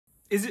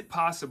Is it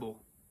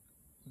possible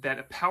that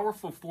a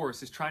powerful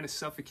force is trying to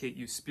suffocate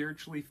you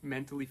spiritually,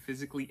 mentally,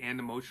 physically,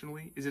 and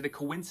emotionally? Is it a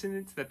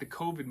coincidence that the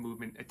COVID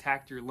movement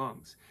attacked your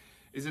lungs?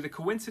 Is it a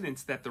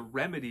coincidence that the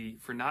remedy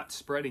for not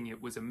spreading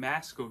it was a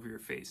mask over your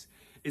face?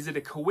 Is it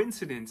a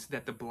coincidence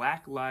that the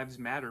Black Lives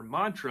Matter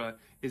mantra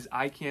is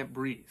 "I can't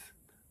breathe"?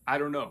 I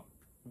don't know.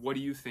 What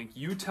do you think?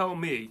 You tell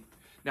me.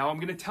 Now I'm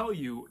going to tell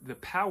you the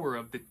power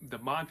of the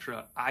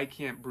mantra "I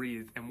can't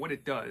breathe" and what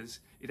it does.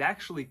 It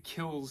actually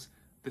kills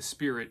the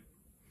spirit.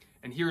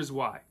 And here's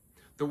why.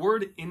 The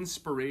word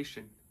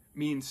inspiration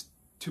means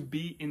to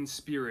be in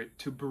spirit,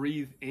 to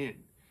breathe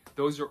in.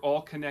 Those are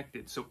all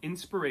connected. So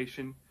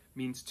inspiration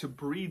means to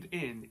breathe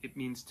in. It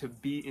means to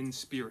be in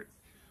spirit.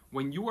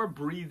 When you are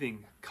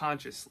breathing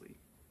consciously,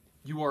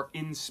 you are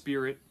in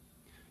spirit,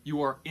 you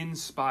are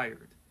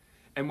inspired.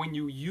 And when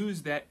you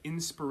use that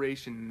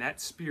inspiration and that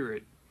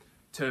spirit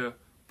to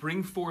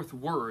bring forth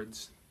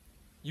words,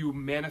 you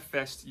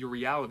manifest your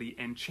reality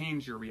and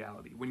change your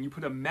reality. When you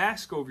put a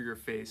mask over your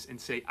face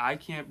and say, "I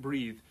can't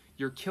breathe,"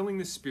 you're killing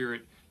the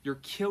spirit, you're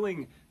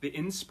killing the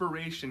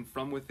inspiration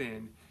from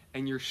within,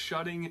 and you're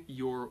shutting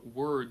your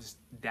words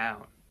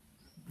down.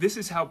 This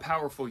is how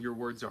powerful your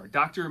words are.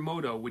 Dr.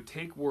 Emoto would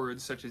take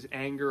words such as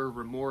anger,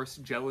 remorse,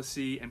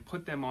 jealousy, and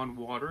put them on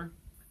water.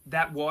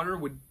 That water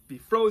would be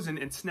frozen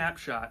and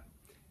snapshot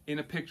in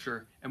a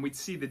picture, and we'd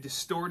see the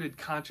distorted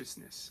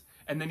consciousness.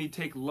 And then he'd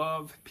take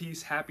love,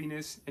 peace,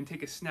 happiness, and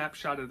take a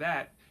snapshot of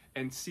that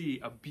and see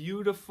a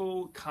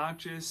beautiful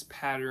conscious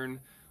pattern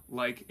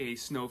like a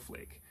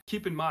snowflake.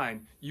 Keep in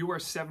mind, you are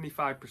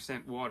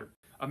 75% water.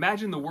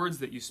 Imagine the words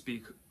that you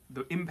speak,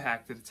 the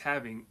impact that it's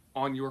having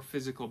on your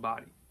physical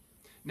body.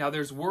 Now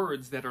there's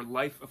words that are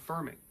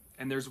life-affirming,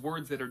 and there's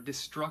words that are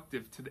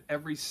destructive to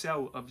every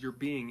cell of your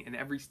being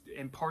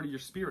and part of your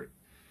spirit.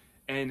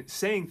 And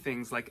saying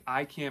things like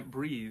 "I can't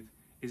breathe"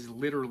 is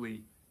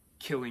literally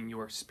killing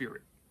your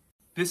spirit.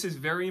 This is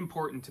very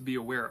important to be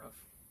aware of,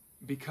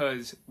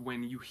 because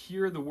when you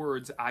hear the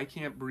words "I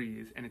can't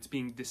breathe" and it's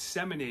being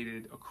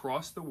disseminated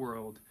across the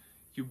world,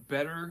 you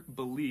better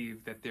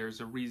believe that there's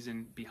a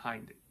reason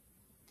behind it.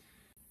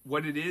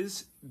 What it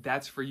is,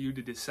 that's for you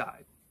to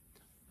decide.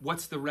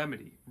 What's the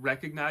remedy?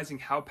 Recognizing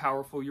how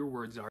powerful your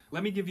words are.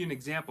 Let me give you an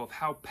example of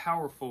how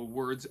powerful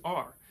words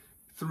are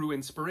through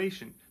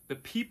inspiration. The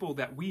people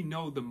that we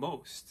know the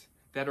most,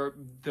 that are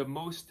the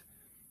most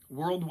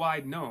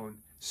worldwide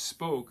known,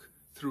 spoke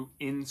through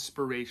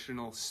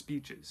inspirational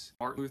speeches.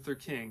 Martin Luther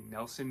King,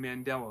 Nelson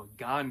Mandela,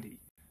 Gandhi.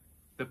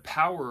 The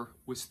power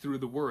was through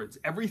the words.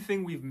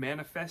 Everything we've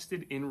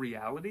manifested in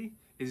reality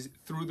is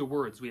through the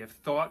words. We have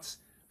thoughts,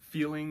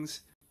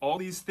 feelings, all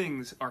these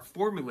things are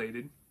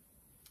formulated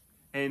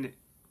and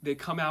they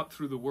come out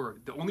through the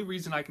word. The only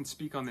reason I can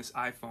speak on this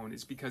iPhone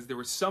is because there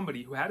was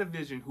somebody who had a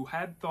vision, who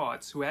had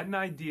thoughts, who had an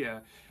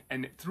idea,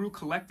 and through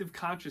collective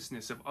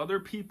consciousness of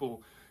other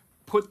people,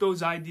 put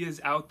those ideas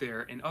out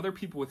there, and other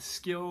people with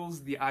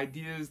skills, the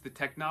ideas, the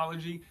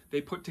technology,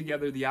 they put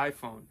together the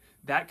iPhone.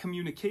 That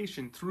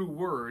communication through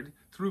word,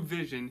 through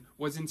vision,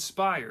 was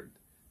inspired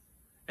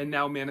and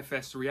now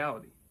manifests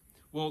reality.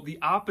 Well, the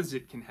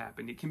opposite can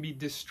happen. It can be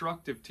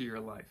destructive to your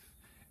life.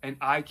 And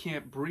 "I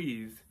can't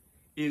breathe"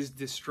 is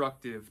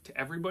destructive to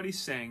everybody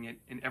saying it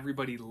and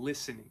everybody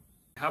listening.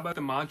 How about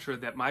the mantra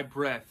that my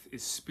breath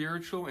is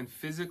spiritual and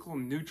physical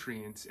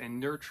nutrients and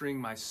nurturing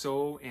my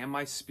soul and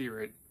my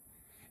spirit,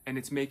 and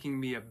it's making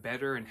me a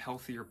better and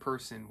healthier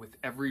person with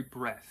every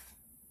breath.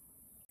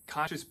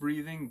 Conscious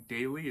breathing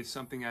daily is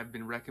something I've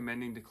been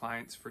recommending to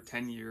clients for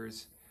 10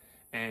 years,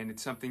 and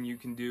it's something you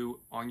can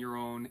do on your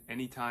own,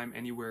 anytime,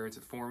 anywhere. It's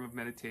a form of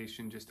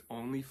meditation, just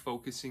only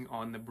focusing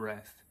on the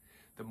breath.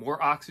 The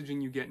more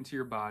oxygen you get into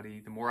your body,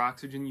 the more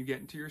oxygen you get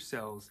into your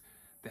cells,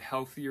 the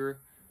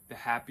healthier, the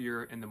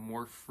happier, and the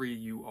more free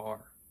you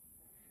are.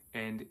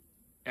 And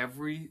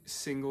every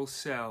single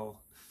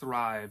cell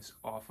thrives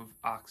off of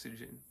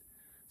oxygen.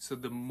 So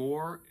the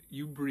more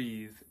you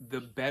breathe,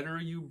 the better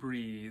you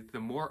breathe, the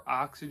more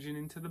oxygen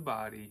into the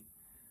body,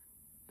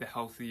 the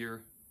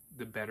healthier,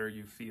 the better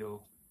you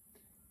feel,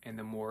 and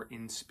the more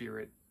in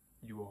spirit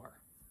you are.